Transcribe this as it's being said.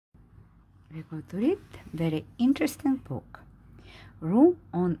we're going to read very interesting book, Room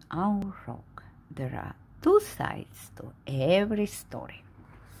on Our Rock. There are two sides to every story.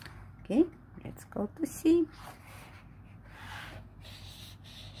 Okay, let's go to see.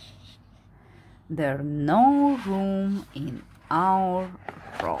 There's no room in our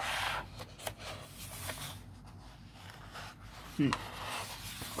rock.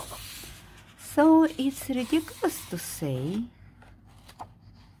 So it's ridiculous to say.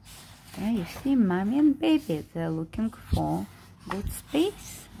 Yeah, you see, mommy and baby, they're looking for good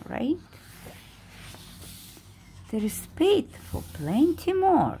space, right? There is space for plenty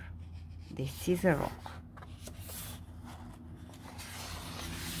more. This is a rock.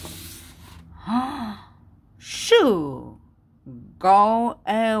 Shoo! Go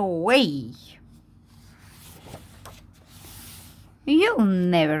away! You'll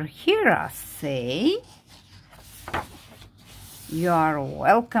never hear us say, "You are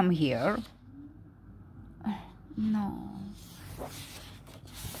welcome here." No.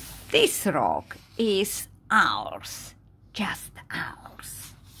 This rock is ours, just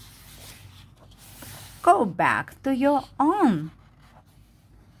ours. Go back to your own.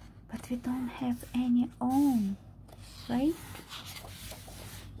 But we don't have any own, right?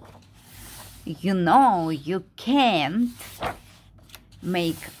 You know you can't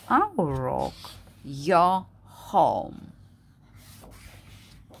make our rock your home.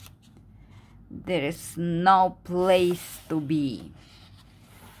 There is no place to be.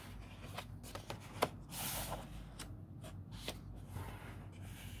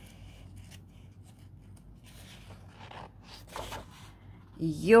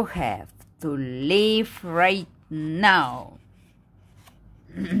 You have to leave right now.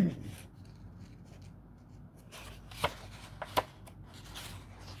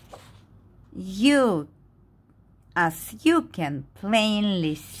 As you can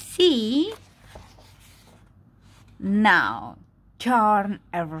plainly see, now turn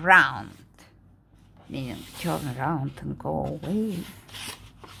around. Meaning turn around and go away.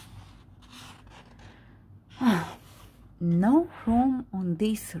 No room on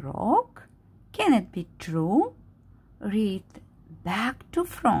this rock? Can it be true? Read back to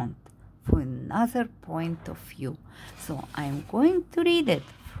front for another point of view. So I'm going to read it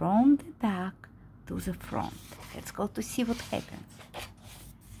from the back to the front. Let's go to see what happens.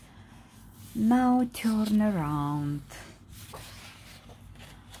 Now turn around.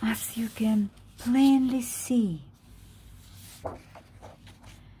 As you can plainly see,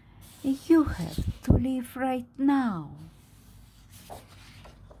 you have to leave right now.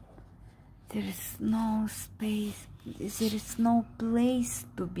 There is no space, there is no place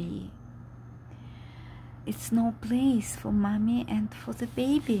to be. It's no place for mommy and for the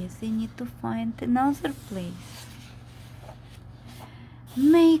baby. They need to find another place.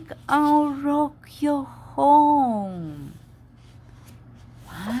 Make our rock your home.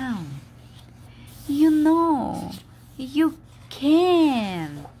 Wow. You know, you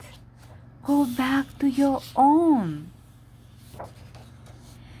can't go back to your own.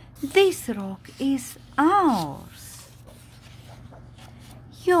 This rock is ours.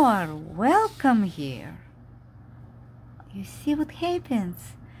 You are welcome here. You see what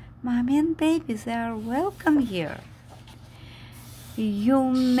happens? Mommy and baby, they are welcome here.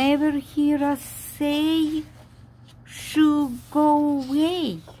 You'll never hear us say, "Shoo, go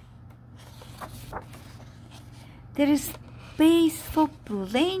away." There is space for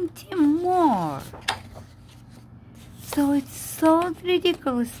plenty more. So it's so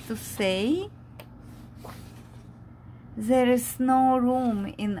ridiculous to say, there is no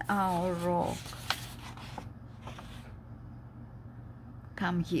room in our rock.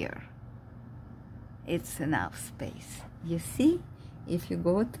 Come here. It's enough space. You see, if you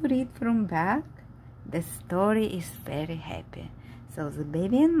go to read from back, the story is very happy. So the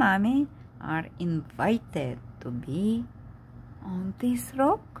baby and mommy are invited to be on this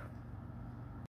rock.